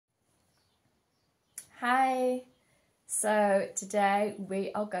Hi! So today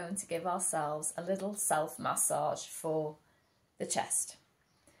we are going to give ourselves a little self-massage for the chest.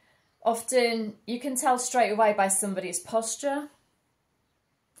 Often you can tell straight away by somebody's posture,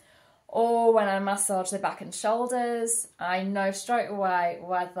 or when I massage the back and shoulders, I know straight away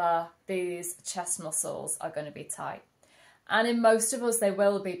whether these chest muscles are going to be tight. And in most of us they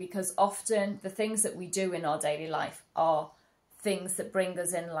will be, because often the things that we do in our daily life are things that bring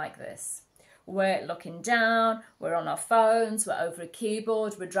us in like this. We're looking down, we're on our phones, we're over a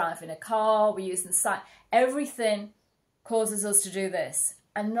keyboard, we're driving a car, we're using the side. Everything causes us to do this,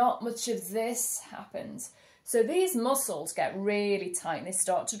 and not much of this happens. So these muscles get really tight and they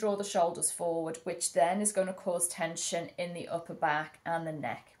start to draw the shoulders forward, which then is going to cause tension in the upper back and the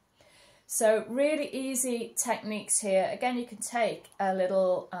neck. So really easy techniques here. Again, you can take a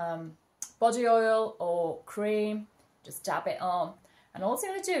little body oil or cream, just dab it on. And all I'm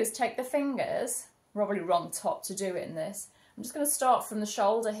going to do is take the fingers, probably wrong top to do it in this. I'm just going to start from the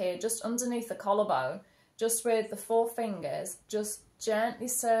shoulder here, just underneath the collarbone, just with the 4 fingers, just gently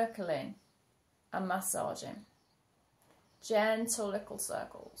circling and massaging. Gentle little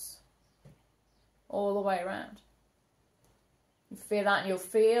circles all the way around. You feel that, and you'll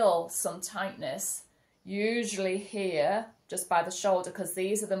feel some tightness, usually here, just by the shoulder, because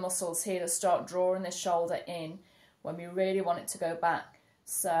these are the muscles here that start drawing the shoulder in when we really want it to go back.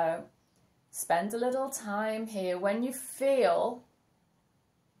 So spend a little time here. When you feel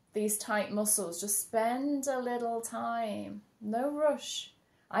these tight muscles, just spend a little time. No rush.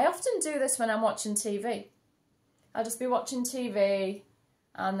 I often do this when I'm watching TV. I'll just be watching TV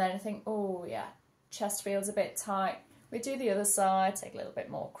and then I think, oh yeah, chest feels a bit tight. We do the other side, take a little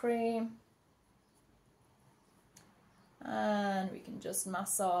bit more cream. And we can just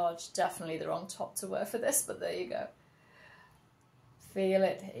massage. Definitely the wrong top to wear for this, but there you go. Feel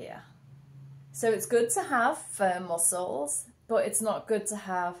it here. So it's good to have firm muscles, but it's not good to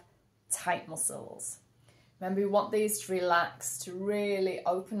have tight muscles. Remember, we want these to relax, to really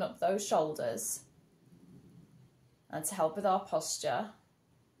open up those shoulders, and to help with our posture,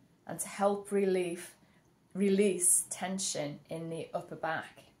 and to help release tension in the upper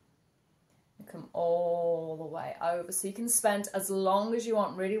back. Come all the way over, so you can spend as long as you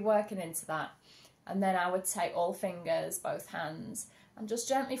want really working into that. And then I would take all fingers, both hands, and just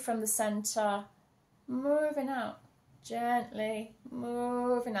gently from the center moving out, gently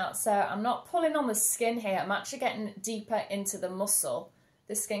moving out. So I'm not pulling on the skin here, I'm actually getting deeper into the muscle.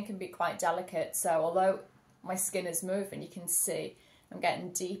 This skin can be quite delicate, so although my skin is moving, you can see I'm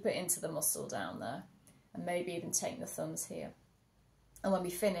getting deeper into the muscle down there, and maybe even take the thumbs here. And when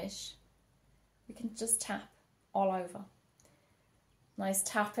we finish, we can just tap all over. Nice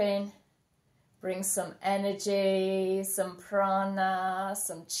tapping, brings some energy, some prana,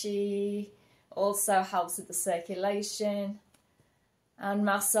 some chi, also helps with the circulation. And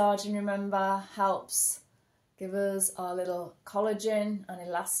massaging, remember, helps give us our little collagen and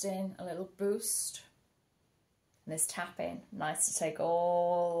elastin a little boost. And this tapping, nice to take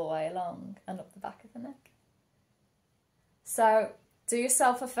all the way along and up the back of the neck. So do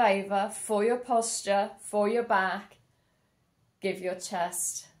yourself a favour, for your posture, for your back, give your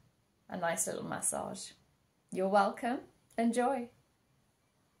chest a nice little massage. You're welcome. Enjoy.